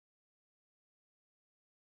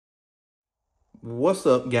What's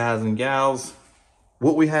up, guys and gals?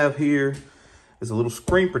 What we have here is a little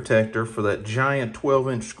screen protector for that giant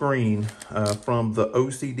 12-inch screen from the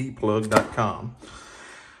OCDplug.com.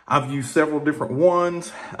 I've used several different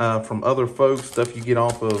ones from other folks, stuff you get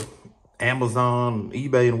off of Amazon,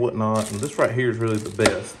 eBay, and whatnot. And this right here is really the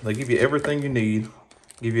best. They give you everything you need.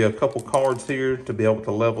 Give you a couple cards here to be able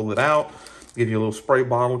to level it out. Give you a little spray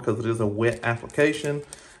bottle because it is a wet application.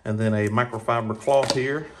 And then a microfiber cloth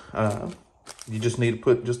here. You just need to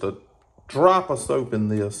put just a drop of soap in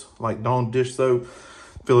this, like Dawn dish soap.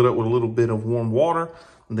 Fill it up with a little bit of warm water,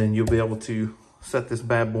 and then you'll be able to set this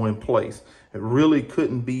bad boy in place. It really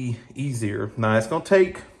couldn't be easier. Now, it's going to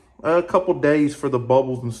take a couple days for the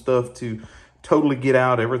bubbles and stuff to totally get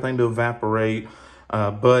out, everything to evaporate.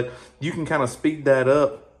 But you can kind of speed that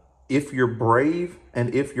up if you're brave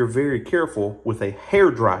and if you're very careful with a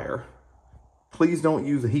hair dryer. Please don't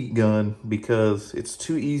use a heat gun because it's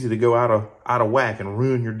too easy to go out of whack and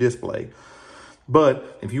ruin your display.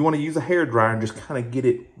 But if you want to use a hair dryer and just kind of get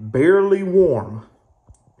it barely warm,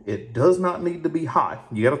 it does not need to be hot.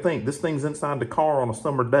 You got to think, this thing's inside the car on a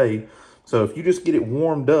summer day. So if you just get it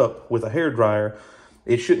warmed up with a hair dryer,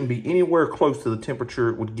 it shouldn't be anywhere close to the temperature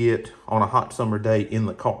it would get on a hot summer day in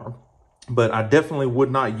the car. But I definitely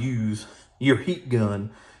would not use your heat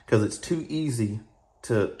gun because it's too easy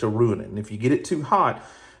to ruin it. And if you get it too hot,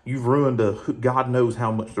 you've ruined God knows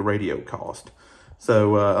how much the radio cost.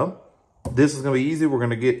 So this is going to be easy. We're going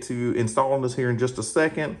to get to installing this here in just a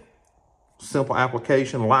second. Simple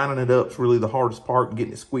application. Lining it up is really the hardest part,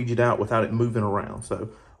 getting it squeegeed out without it moving around. So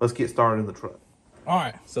let's get started in the truck. All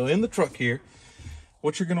right, so in the truck here,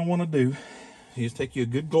 what you're going to want to do is take you a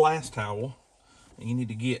good glass towel, and you need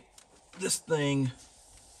to get this thing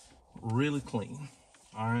really clean.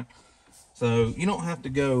 All right. So you don't have to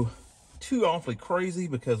go too awfully crazy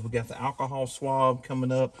because we got the alcohol swab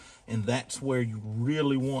coming up, and that's where you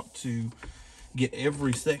really want to get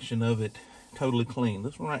every section of it totally clean.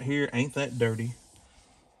 This one right here ain't that dirty.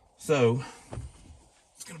 So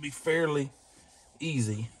it's going to be fairly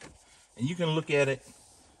easy, and you can look at it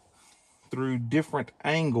through different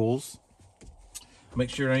angles. Make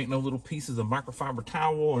sure there ain't no little pieces of microfiber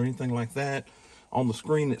towel or anything like that on the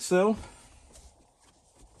screen itself.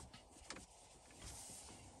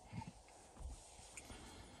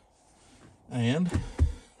 And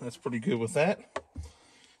that's pretty good with that.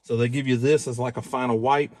 So they give you this as like a final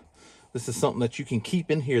wipe. This is something that you can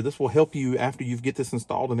keep in here. This will help you after you get this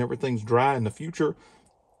installed and everything's dry in the future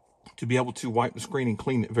to be able to wipe the screen and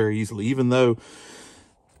clean it very easily. Even though,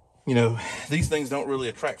 you know, these things don't really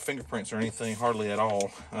attract fingerprints or anything hardly at all.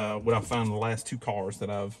 What I found in the last two cars that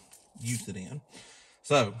I've used it in.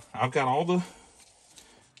 So I've got all the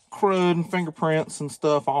crud and fingerprints and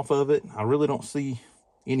stuff off of it. I really don't see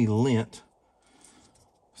any lint.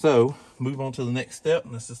 So move on to the next step,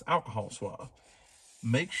 and this is alcohol swab.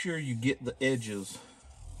 Make sure you get the edges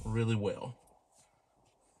really well.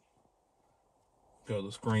 Go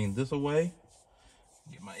the screen this way,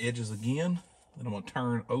 get my edges again, then I'm going to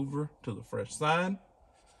turn over to the fresh side,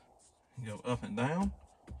 go up and down.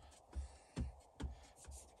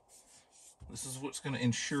 This is what's going to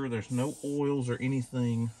ensure there's no oils or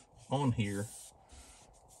anything on here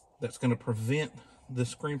that's going to prevent the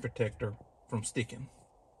screen protector from sticking.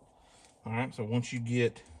 All right, so once you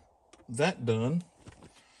get that done,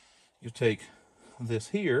 you take this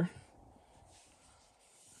here,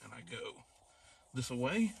 and I go this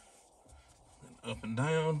way, then up and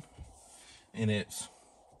down, and it's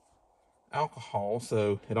alcohol,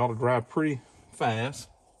 so it ought to dry pretty fast.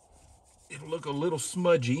 It'll look a little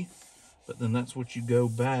smudgy, but then that's what you go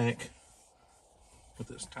back with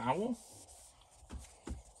this towel.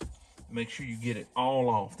 Make sure you get it all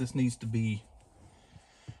off. This needs to be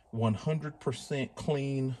 100%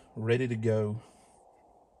 clean, ready to go.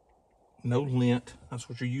 No lint. That's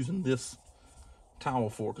what you're using this towel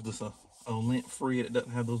for, because it's a lint-free, and it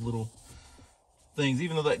doesn't have those little things.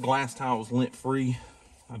 Even though that glass towel is lint-free,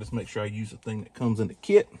 I just make sure I use the thing that comes in the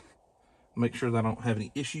kit. Make sure that I don't have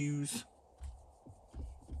any issues.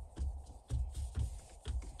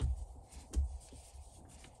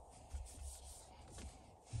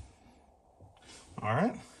 All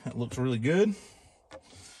right, that looks really good.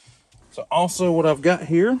 So also what I've got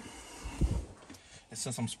here is,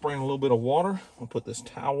 since I'm spraying a little bit of water, I'll put this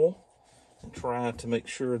towel and try to make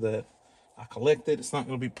sure that I collect it. It's not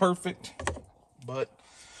going to be perfect, but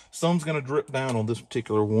some's going to drip down on this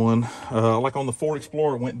particular one. Like on the Ford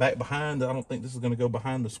Explorer, it went back behind. I don't think this is going to go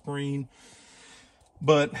behind the screen,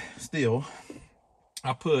 but still,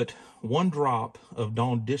 I put 1 drop of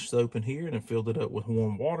Dawn dish soap in here and then filled it up with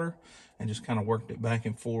warm water and just kind of worked it back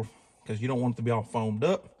and forth because you don't want it to be all foamed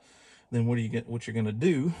up. Then what you're gonna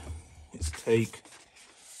do is take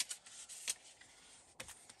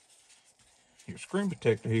your screen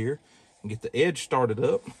protector here and get the edge started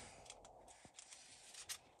up.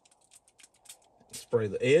 Spray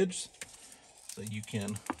the edge so you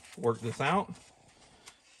can work this out.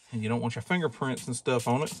 And you don't want your fingerprints and stuff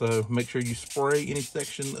on it, so make sure you spray any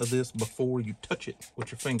section of this before you touch it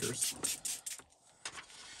with your fingers.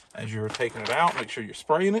 As you're taking it out, make sure you're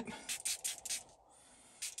spraying it.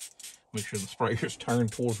 Make sure the sprayer's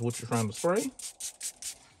turned towards what you're trying to spray.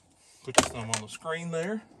 Put some on the screen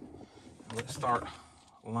there. Let's start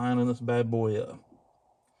lining this bad boy up.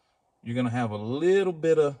 You're gonna have a little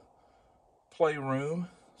bit of playroom,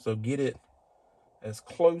 so get it as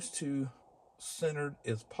close to centered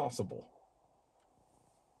as possible.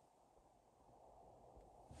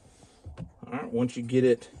 All right, once you get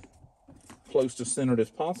it close to centered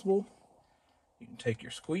as possible, you can take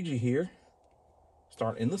your squeegee here,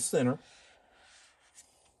 start in the center,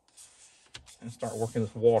 and start working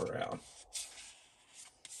this water out.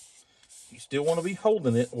 You still want to be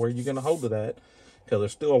holding it where you're going to hold it at, because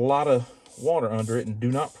there's still a lot of water under it, and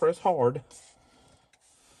do not press hard.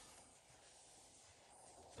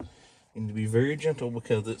 You need to be very gentle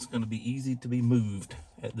because it's going to be easy to be moved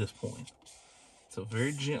at this point. So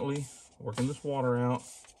very gently working this water out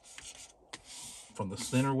from the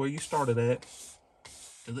center where you started at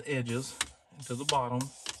to the edges and to the bottom,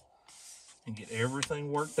 and get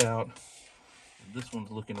everything worked out. And this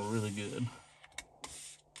one's looking really good.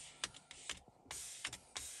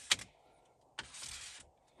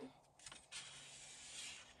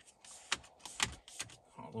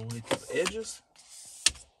 All the way to the edges.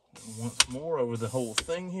 And once more over the whole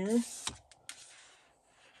thing here.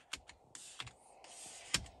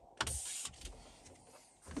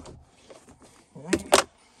 All right.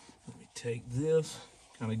 Let me take this,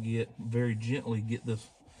 kind of get very gently get this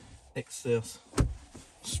excess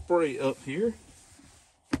spray up here.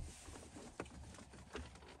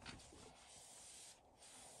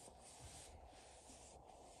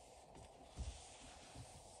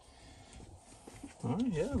 All right,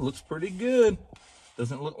 yeah, it looks pretty good.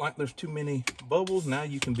 Doesn't look like there's too many bubbles. Now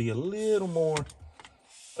you can be a little more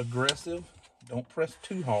aggressive. Don't press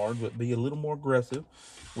too hard, but be a little more aggressive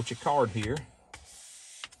with your card here.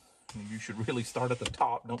 And you should really start at the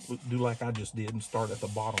top. Don't do like I just did and start at the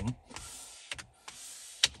bottom.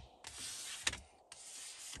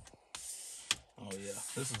 Oh yeah,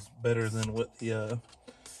 this is better than what the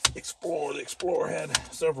Explorer. The Explorer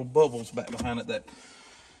had several bubbles back behind it that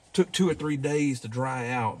took 2 or 3 days to dry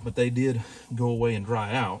out, but they did go away and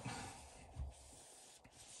dry out.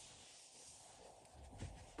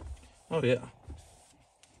 Oh yeah.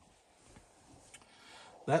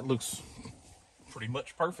 That looks pretty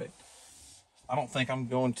much perfect. I don't think I'm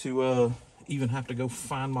going to even have to go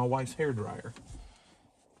find my wife's hairdryer.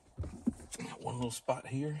 Got one little spot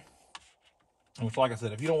here. Which, like I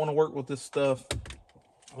said, if you don't want to work with this stuff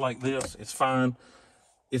like this, it's fine.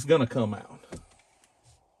 It's gonna come out.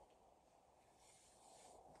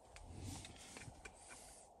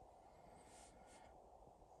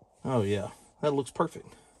 Oh yeah, that looks perfect.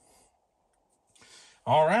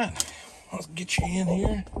 All right, let's get you in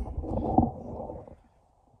here.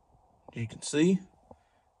 You can see,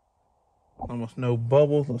 almost no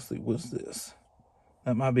bubbles. Let's see, what's this?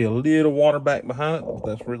 That might be a little water back behind it, but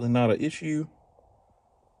that's really not an issue.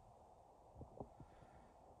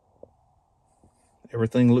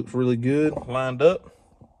 Everything looks really good, lined up.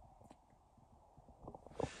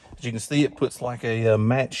 As you can see, it puts like a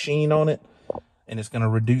matte sheen on it. And it's going to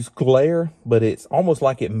reduce glare, but it's almost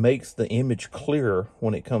like it makes the image clearer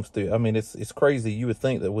when it comes through. I mean, it's crazy. You would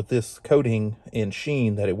think that with this coating and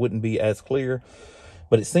sheen that it wouldn't be as clear,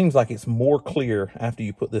 but it seems like it's more clear after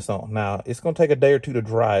you put this on. Now, it's going to take a day or two to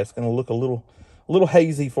dry. It's going to look a little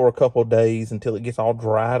hazy for a couple of days until it gets all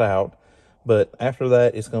dried out. But after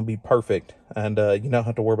that, it's going to be perfect. And you don't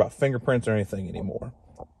have to worry about fingerprints or anything anymore.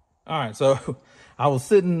 All right, so I was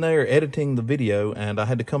sitting there editing the video, and I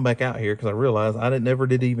had to come back out here because I realized I never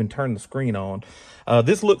did even turn the screen on.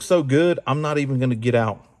 This looks so good, I'm not even going to get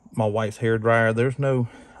out my wife's hairdryer. There's no,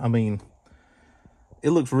 I mean,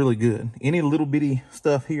 it looks really good. Any little bitty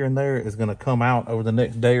stuff here and there is going to come out over the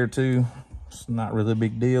next day or two. It's not really a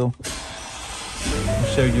big deal. I'll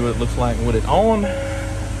show you what it looks like with it on.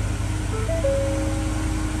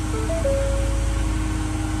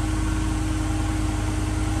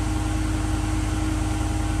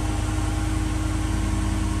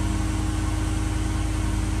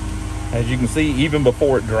 As you can see, even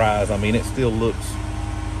before it dries, I mean, it still looks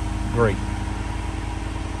great.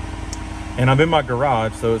 And I'm in my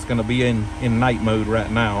garage, so it's going to be in night mode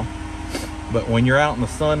right now. But when you're out in the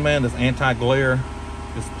sun, man, this anti-glare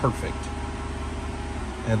is perfect.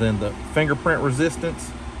 And then the fingerprint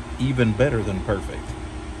resistance, even better than perfect.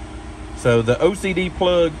 So the OCD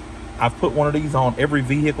plug, I've put one of these on every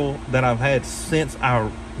vehicle that I've had since I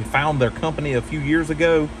found their company a few years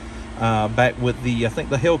ago, back with the, I think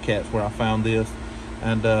the Hellcats where I found this.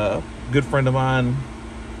 And a good friend of mine,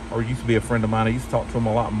 or used to be a friend of mine, I used to talk to him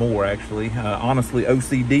a lot more actually. Honestly,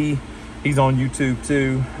 OCD, he's on YouTube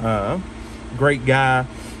too. Great guy.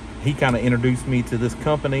 He kind of introduced me to this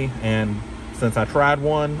company, and since I tried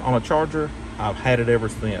one on a charger, I've had it ever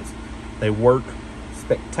since. They work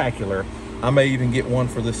spectacular. I may even get one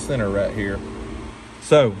for this center right here.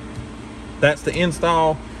 So that's the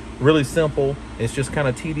install. Really simple. It's just kind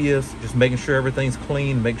of tedious, just making sure everything's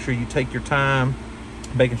clean, make sure you take your time,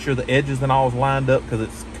 making sure the edges and all is lined up, because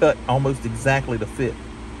it's cut almost exactly to fit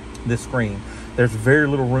this screen. There's very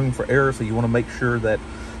little room for error, so you want to make sure that,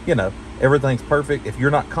 you know, everything's perfect. If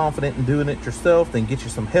you're not confident in doing it yourself, then get you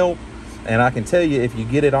some help. And I can tell you, if you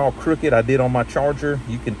get it all crooked, I did on my charger,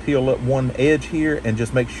 you can peel up one edge here and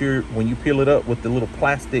just make sure when you peel it up with the little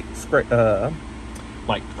plastic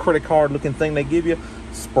like credit card looking thing they give you,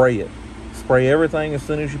 spray it. Spray everything as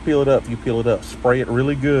soon as you peel it up. You peel it up, spray it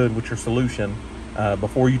really good with your solution.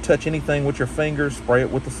 Before you touch anything with your fingers, spray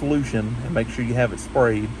it with the solution and make sure you have it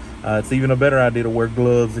sprayed. It's even a better idea to wear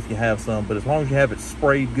gloves if you have some, but as long as you have it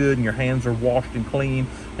sprayed good and your hands are washed and clean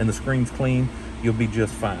and the screen's clean, you'll be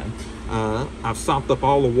just fine. I've sopped up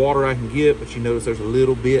all the water I can get, but you notice there's a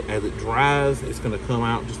little bit as it dries. It's going to come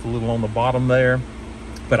out just a little on the bottom there,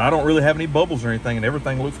 but I don't really have any bubbles or anything, and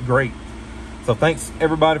everything looks great. So thanks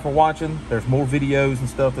everybody for watching. There's more videos and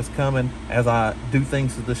stuff that's coming as I do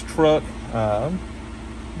things to this truck.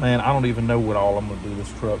 Man, I don't even know what all I'm going to do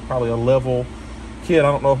this truck. Probably a level kit.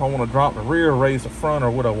 I don't know if I want to drop the rear, raise the front,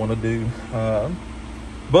 or what I want to do.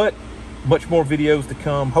 But much more videos to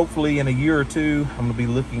come. Hopefully in a year or two, I'm going to be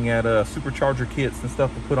looking at supercharger kits and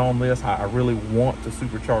stuff to put on this. I really want to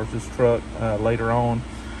supercharge this truck later on,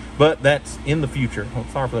 but that's in the future. Oh,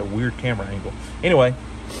 sorry for that weird camera angle. Anyway,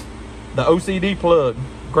 the OCD plug,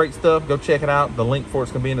 great stuff. Go check it out. The link for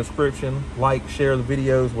it's going to be in the description. Like, share the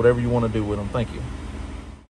videos, whatever you want to do with them. Thank you.